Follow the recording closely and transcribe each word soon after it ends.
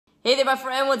Hey there, my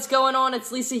friend. What's going on?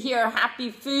 It's Lisa here. Happy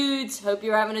Foods. Hope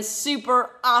you're having a super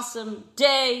awesome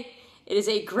day. It is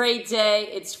a great day.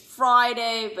 It's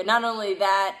Friday, but not only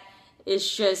that,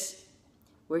 it's just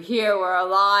we're here, we're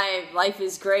alive, life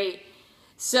is great.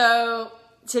 So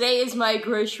today is my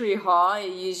grocery haul. I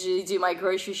usually do my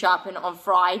grocery shopping on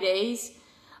Fridays.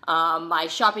 My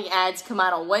shopping ads come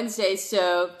out on Wednesdays,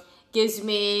 so gives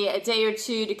me a day or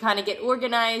two to kind of get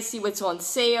organized, see what's on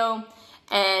sale,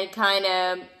 and kind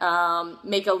of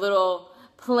make a little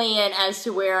plan as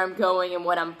to where I'm going and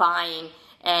what I'm buying.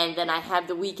 And then I have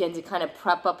the weekend to kind of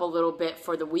prep up a little bit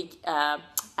for the week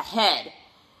ahead.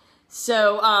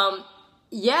 So,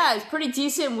 yeah, it's a pretty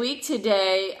decent week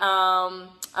today.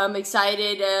 I'm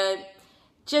excited.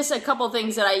 Just a couple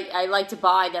things that I like to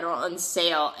buy that are on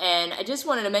sale. And I just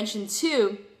wanted to mention,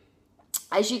 too,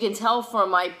 as you can tell from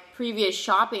my previous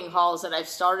shopping hauls that I've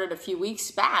started a few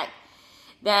weeks back,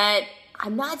 that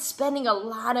I'm not spending a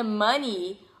lot of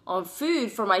money on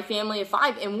food for my family of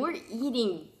 5, and we're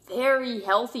eating very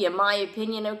healthy, in my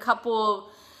opinion. A couple of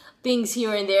things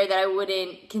here and there that I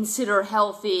wouldn't consider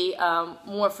healthy,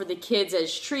 more for the kids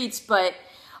as treats, but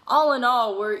all in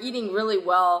all, we're eating really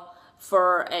well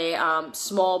for a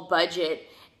small budget.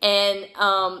 And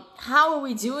how are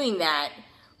we doing that?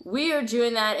 We are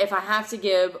doing that, if I have to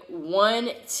give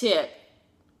one tip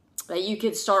that you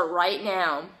could start right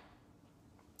now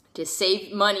to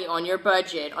save money on your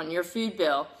budget, on your food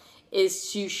bill,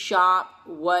 is to shop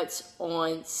what's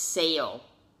on sale.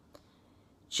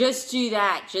 Just do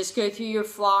that. Just go through your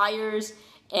flyers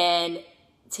and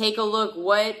take a look.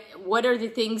 What are the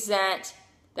things that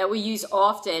we use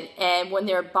often, and when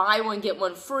they're buy one get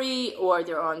one free, or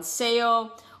they're on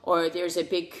sale, or there's a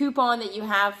big coupon that you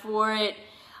have for it,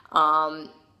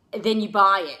 then you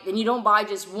buy it. Then you don't buy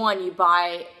just one, you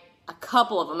buy a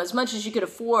couple of them, as much as you could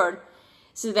afford,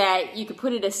 so that you can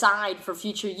put it aside for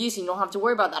future use and you don't have to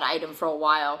worry about that item for a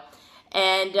while.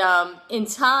 And in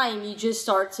time, you just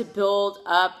start to build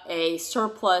up a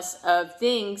surplus of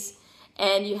things,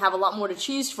 and you have a lot more to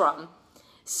choose from.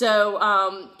 So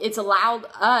it's allowed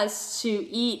us to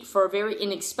eat for very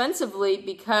inexpensively,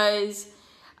 because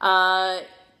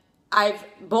I've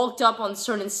bulked up on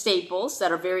certain staples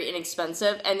that are very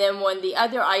inexpensive, and then when the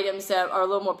other items that are a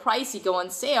little more pricey go on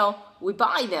sale, we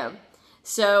buy them.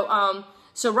 So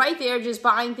so right there, just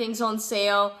buying things on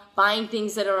sale, buying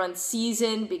things that are on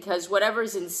season, because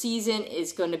whatever's in season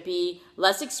is going to be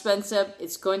less expensive.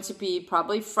 It's going to be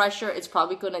probably fresher. It's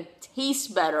probably going to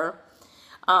taste better.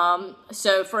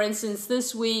 So for instance,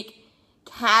 this week,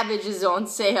 cabbage is on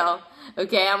sale.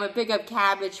 Okay, I'm going to pick up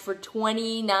cabbage for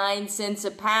 29 cents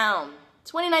a pound.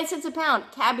 29 cents a pound.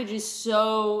 Cabbage is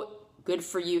so good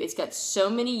for you. It's got so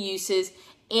many uses,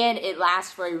 and it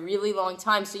lasts for a really long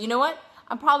time. So you know what?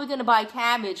 I'm probably going to buy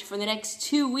cabbage for the next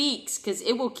 2 weeks, because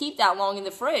it will keep that long in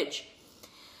the fridge.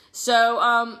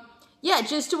 So, yeah,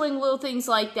 just doing little things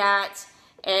like that,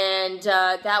 and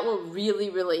that will really,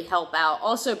 really help out.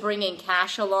 Also, bringing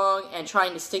cash along and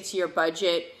trying to stick to your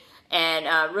budget,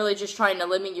 and really just trying to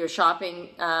limit your shopping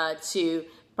to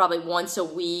probably once a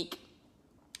week,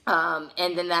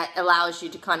 and then that allows you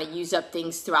to kind of use up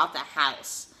things throughout the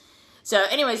house. So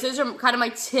anyways, those are kind of my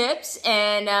tips,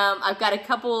 and I've got a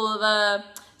couple of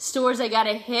stores I got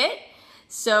to hit.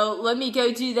 So let me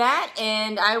go do that,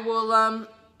 and I will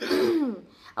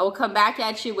I will come back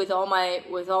at you with all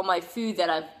my food that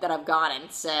I've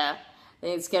gotten. So I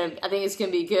think it's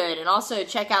gonna be good. And also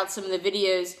check out some of the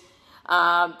videos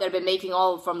that I've been making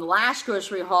all from the last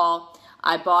grocery haul.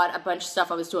 I bought a bunch of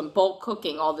stuff. I was doing bulk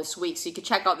cooking all this week, so you can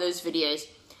check out those videos.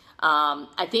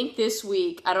 I think this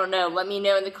week, I don't know, let me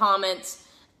know in the comments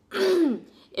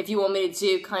if you want me to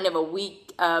do kind of a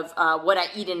week of what I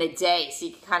eat in a day, so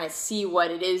you can kind of see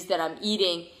what it is that I'm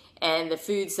eating, and the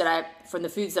foods that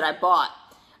I bought,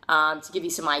 to give you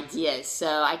some ideas.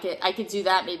 So I could do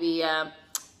that maybe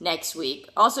next week.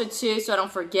 Also too, so I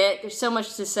don't forget, there's so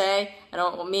much to say. I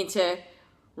don't mean to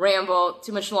ramble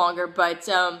too much longer, but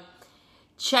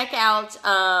check out,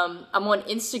 I'm on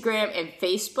Instagram and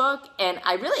Facebook, and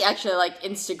I really actually like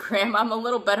Instagram. I'm a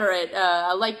little better at,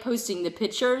 I like posting the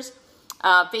pictures.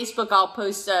 Facebook, I'll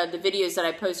post the videos that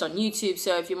I post on YouTube,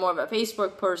 so if you're more of a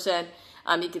Facebook person,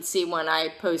 you can see when I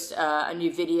post a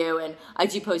new video, and I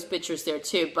do post pictures there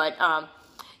too. But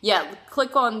yeah,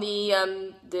 click on the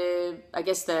I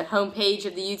guess the home page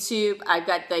of the YouTube. I've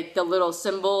got like the little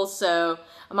symbol, so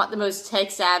I'm not the most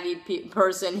tech-savvy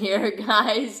person here,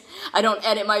 guys. I don't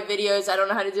edit my videos. I don't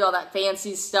know how to do all that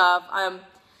fancy stuff. I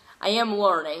am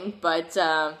learning, but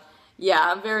yeah,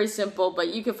 I'm very simple.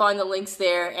 But you can find the links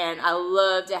there, and I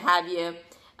love to have you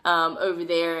over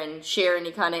there and share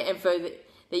any kind of info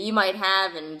that you might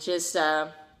have, and just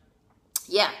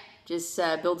yeah, just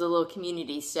build a little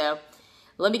community. So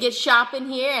let me get shopping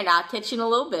here, and I'll catch you in a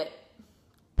little bit.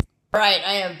 All right,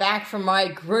 I am back from my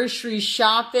grocery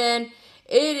shopping.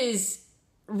 It is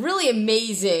really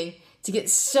amazing to get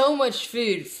so much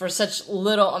food for such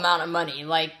little amount of money.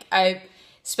 Like, I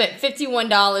spent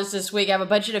 $51 this week. I have a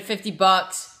budget of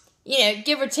 $50. You know,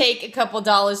 give or take a couple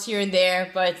dollars here and there,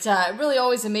 but it really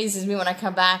always amazes me when I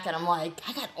come back and I'm like,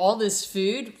 I got all this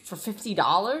food for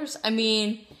 $50? I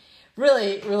mean,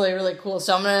 really, really, really cool.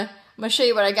 So I'm gonna show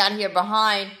you what I got here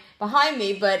behind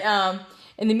me, but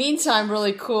in the meantime,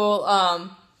 really cool.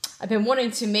 I've been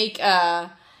wanting to make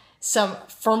some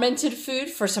fermented food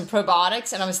for some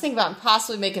probiotics, and I was thinking about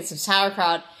possibly making some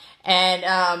sauerkraut, and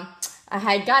I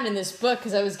had gotten this book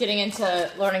because I was getting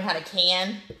into learning how to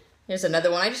can. Here's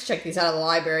another one. I just checked these out of the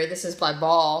library. This is by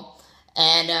Ball.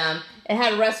 And it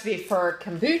had a recipe for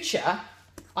kombucha.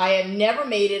 I have never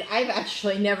made it. I've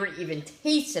actually never even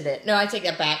tasted it. No, I take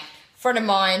that back. A friend of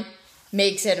mine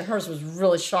makes it, and hers was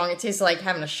really strong. It tastes like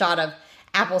having a shot of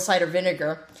apple cider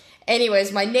vinegar.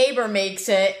 Anyways, my neighbor makes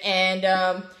it, and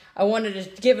I wanted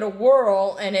to give it a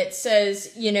whirl. And it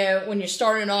says, you know, when you're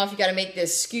starting off, you got to make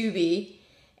this Scooby.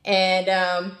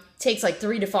 And takes like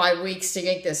 3 to 5 weeks to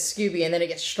make this Scooby, and then it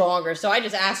gets stronger. So I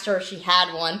just asked her if she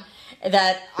had one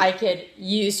that I could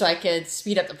use so I could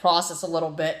speed up the process a little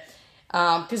bit.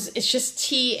 Because it's just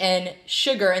tea and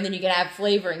sugar, and then you can add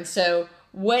flavoring. So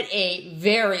what a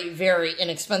very, very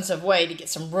inexpensive way to get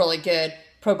some really good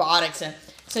probiotics in.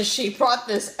 So she brought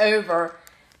this over.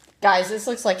 Guys, this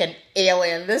looks like an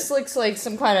alien. This looks like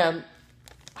some kind of,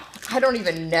 I don't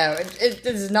even know. It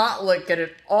does not look good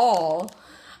at all.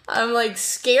 I'm like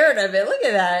scared of it. Look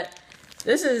at that.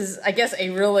 This is, I guess, a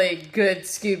really good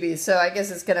Scooby. So I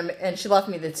guess it's gonna, and she left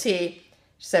me the tea.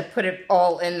 She said put it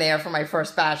all in there for my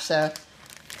first batch. So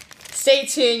stay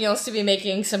tuned. You'll see me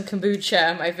making some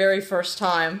kombucha my very first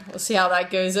time. We'll see how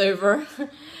that goes over.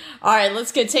 All right,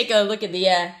 let's go take a look at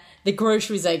the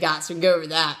groceries I got. So we can go over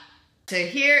that. So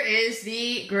here is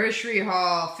the grocery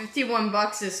haul. 51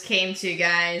 bucks this came to,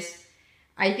 guys.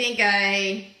 I think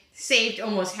I saved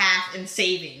almost half in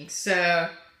savings, so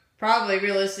probably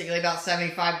realistically about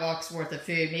 75 bucks worth of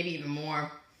food, maybe even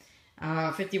more.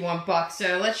 51 bucks.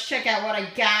 So let's check out what I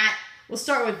got. We'll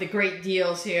start with the great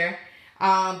deals here.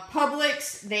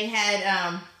 Publix, they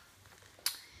had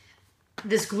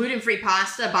this gluten-free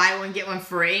pasta, buy one get one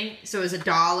free. So it was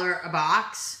 $1 a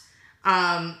box.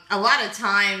 A lot of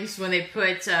times when they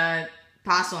put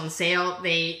pasta on sale,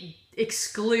 they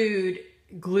exclude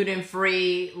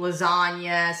gluten-free,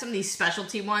 lasagna, some of these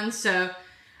specialty ones. So,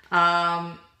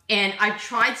 and I've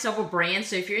tried several brands.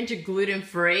 So if you're into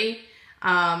gluten-free,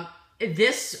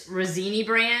 this Rosini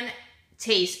brand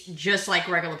tastes just like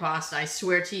regular pasta. I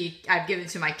swear to you, I've given it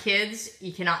to my kids.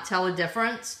 You cannot tell a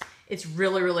difference. It's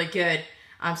really, really good.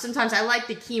 Sometimes I like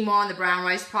the quinoa and the brown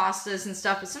rice pastas and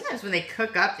stuff, but sometimes when they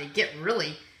cook up, they get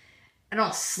really, I don't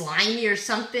know, slimy or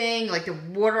something. Like the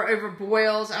water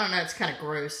overboils. I don't know. It's kind of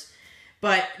gross.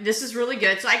 But this is really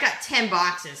good. So I got 10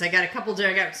 boxes. I got a couple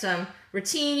I got some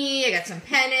rotini, I got some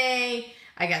penne,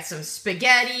 I got some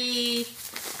spaghetti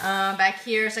back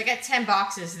here. So I got 10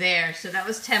 boxes there. So that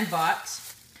was 10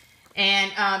 bucks.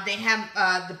 And they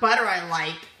have the butter I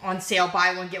like on sale,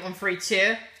 buy one, get one free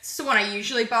too. It's the one I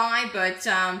usually buy, but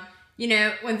you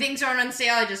know, when things aren't on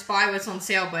sale, I just buy what's on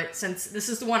sale. But since this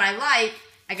is the one I like,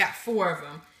 I got 4 of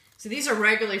them. So these are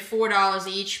regularly $4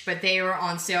 each, but they were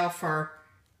on sale for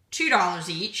 $2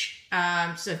 each.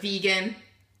 So vegan,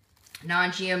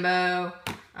 non-GMO.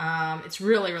 It's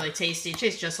really, really tasty. It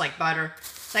tastes just like butter.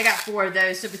 So I got 4 of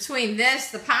those. So between this,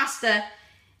 the pasta,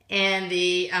 and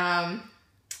the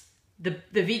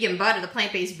vegan butter, the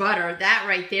plant-based butter, that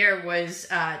right there was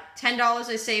 $10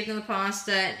 I saved on the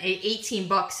pasta, and 18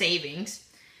 bucks savings.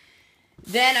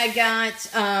 Then I got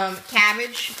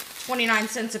cabbage, 29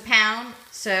 cents a pound.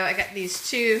 So I got these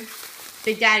 2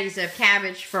 Big Daddies of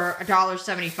cabbage for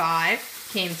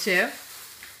 $1.75 came to.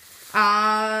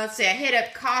 Let's see, I hit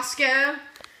up Costco.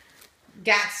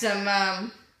 Got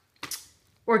some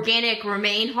organic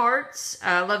romaine hearts.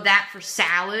 I love that for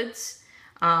salads.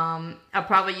 I'll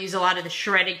probably use a lot of the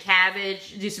shredded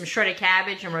cabbage, do some shredded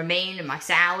cabbage and romaine in my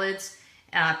salads.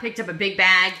 Picked up a big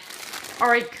bag,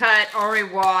 already cut, already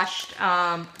washed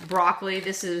broccoli.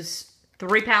 This is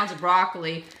 3 pounds of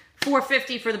broccoli.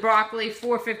 $4.50 for the broccoli,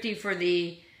 $4.50 for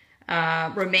the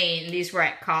romaine. These were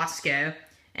at Costco.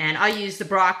 And I'll use the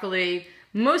broccoli,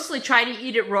 mostly try to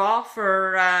eat it raw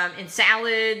for in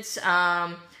salads,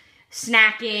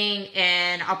 snacking,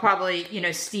 and I'll probably, you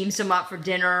know, steam some up for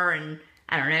dinner and,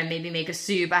 I don't know, maybe make a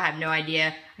soup. I have no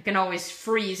idea. I can always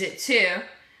freeze it too,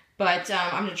 but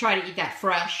I'm going to try to eat that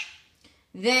fresh.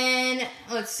 Then,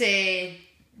 let's see,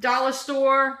 dollar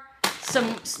store, some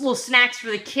little snacks for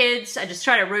the kids. I just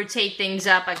try to rotate things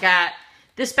up. I got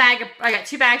this bag, I got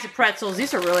 2 bags of pretzels.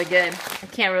 These are really good.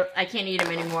 I can't eat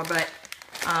them anymore, but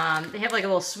they have like a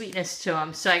little sweetness to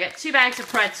them. So I got 2 bags of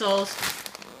pretzels.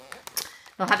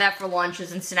 They'll have that for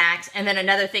lunches and snacks. And then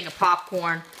another thing of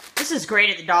popcorn. This is great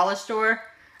at the dollar store.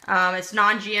 It's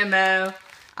non-GMO.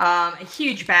 A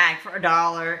huge bag for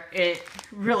 $1. It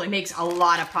really makes a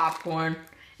lot of popcorn.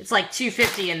 It's like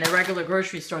 $2.50 in the regular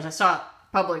grocery stores. I saw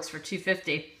Publix for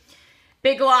 $2.50.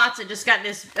 Big Lots, I just got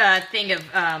this thing of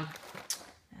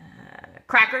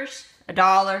crackers,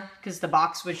 $1, because the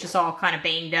box was just all kind of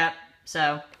banged up.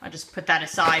 So I just put that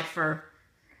aside for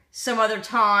some other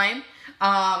time.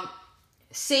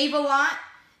 Save-A-Lot,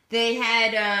 they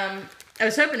had... I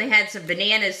was hoping they had some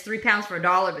bananas, 3 pounds for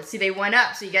 $1, but see, they went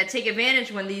up. So you got to take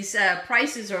advantage when these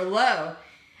prices are low.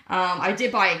 I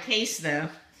did buy a case, though.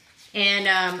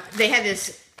 And they had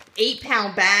this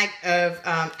 8-pound bag of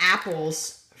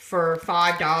apples for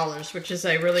 $5, which is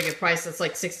a really good price. That's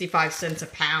like 65 cents a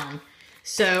pound.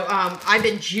 So I've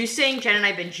been juicing. Jen and I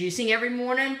have been juicing every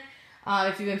morning,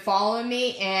 if you've been following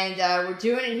me. And we're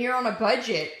doing it here on a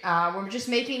budget. We're just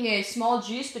making a small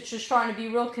juice, but just trying to be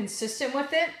real consistent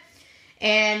with it.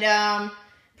 And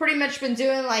pretty much been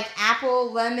doing like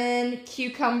apple, lemon,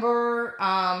 cucumber,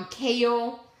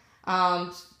 kale,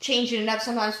 changing it up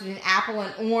sometimes between apple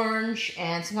and orange,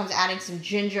 and sometimes adding some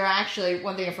ginger. Actually,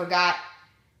 one thing I forgot,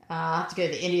 I'll have to go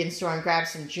to the Indian store and grab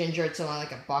some ginger. It's only like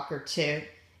 $1 or $2. If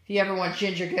you ever want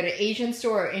ginger, go to Asian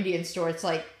store or Indian store. It's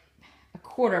like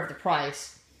 $1/4 of the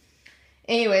price.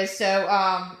 Anyway, so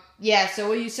yeah, so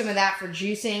we'll use some of that for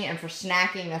juicing and for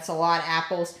snacking. That's a lot of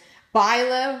apples.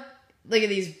 Bilo. Look at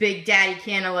these big daddy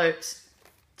cantaloupes.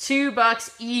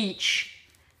 $2 each.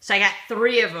 So I got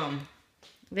 3 of them.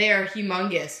 They are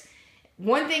humongous.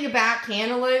 One thing about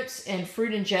cantaloupes and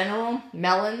fruit in general,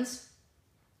 melons,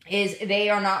 is they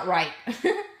are not ripe.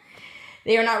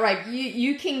 They are not ripe.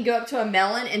 You can go up to a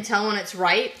melon and tell when it's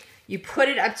ripe. You put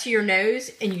it up to your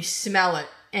nose and you smell it.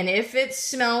 And if it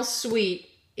smells sweet,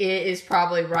 it is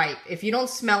probably ripe. If you don't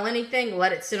smell anything,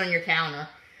 let it sit on your counter.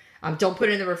 Don't put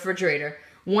it in the refrigerator.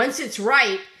 Once it's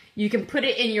ripe, you can put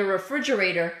it in your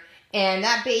refrigerator, and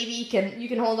that baby, you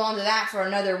can hold on to that for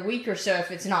another week or so if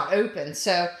it's not open.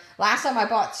 So last time I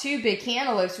bought 2 big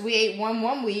cantaloupes, we ate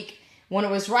one week. When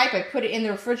it was ripe, I put it in the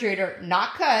refrigerator,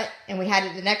 not cut, and we had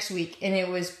it the next week, and it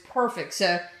was perfect.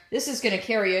 So this is going to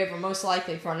carry over most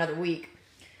likely for another week.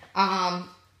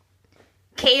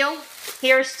 Kale,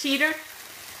 Harris Teeter.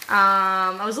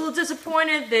 I was a little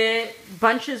disappointed that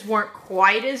bunches weren't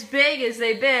quite as big as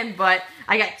they've been, but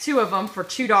I got 2 of them for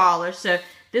 $2. So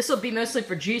this will be mostly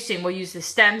for juicing. We'll use the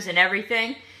stems and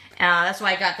everything. That's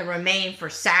why I got the romaine for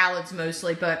salads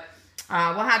mostly, but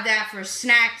we'll have that for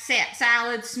snacks,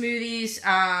 salads, smoothies,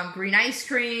 green ice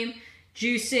cream,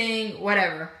 juicing,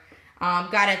 whatever.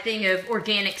 Got a thing of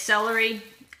organic celery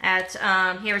at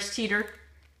Harris Teeter,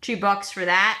 $2 for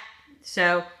that.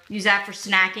 So use that for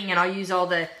snacking, and I'll use all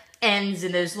the ends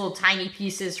and those little tiny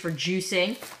pieces for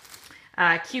juicing.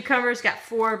 Cucumbers, got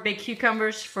 4 big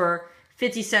cucumbers for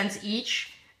 50 cents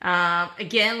each.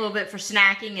 Again, a little bit for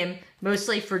snacking and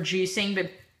mostly for juicing,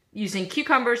 but using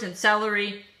cucumbers and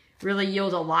celery really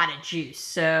yield a lot of juice.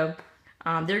 So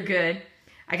they're good.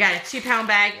 I got a 2-pound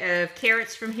bag of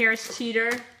carrots from Harris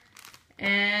Teeter.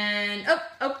 And,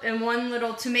 and one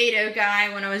little tomato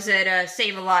guy when I was at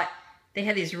Save-A-Lot. They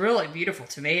had these really beautiful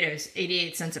tomatoes,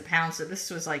 88 cents a pound, so this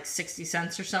was like 60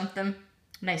 cents or something.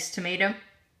 Nice tomato.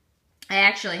 I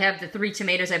actually have the 3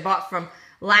 tomatoes I bought from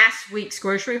last week's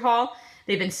grocery haul.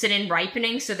 They've been sitting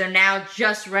ripening, so they're now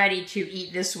just ready to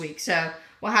eat this week. So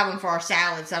we'll have them for our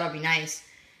salads. That'll be nice.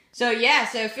 So yeah,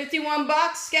 so $51,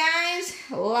 guys.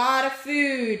 A lot of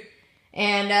food.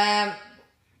 And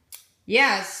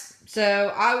yes,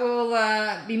 so I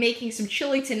will be making some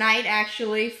chili tonight,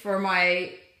 actually, for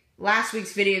my last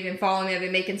week's video. If you've been following me, I've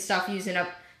been making stuff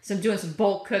doing some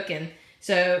bulk cooking.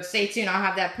 So stay tuned. I'll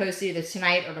have that posted either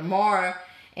tonight or tomorrow.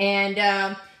 And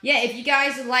yeah, if you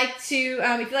guys would like to,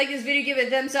 if you like this video, give it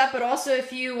a thumbs up. But also,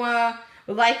 if you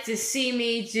would like to see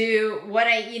me do what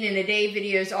I eat in a day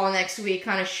videos all next week,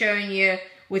 kind of showing you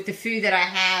with the food that I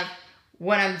have,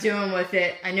 what I'm doing with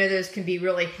it. I know those can be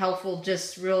really helpful,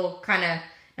 just real kind of,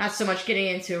 not so much getting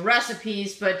into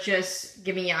recipes, but just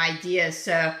giving you ideas.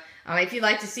 So if you'd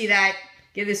like to see that,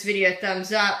 give this video a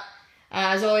thumbs up.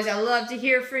 As always, I love to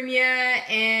hear from you,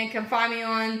 and come find me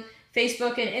on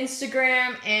Facebook and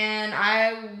Instagram, and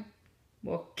I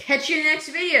will catch you in the next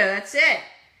video. That's it.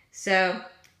 So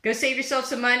go save yourself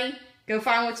some money. Go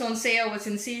find what's on sale, what's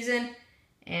in season,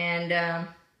 and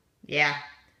yeah,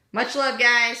 Much love,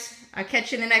 guys. I'll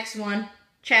catch you in the next one.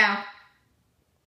 Ciao.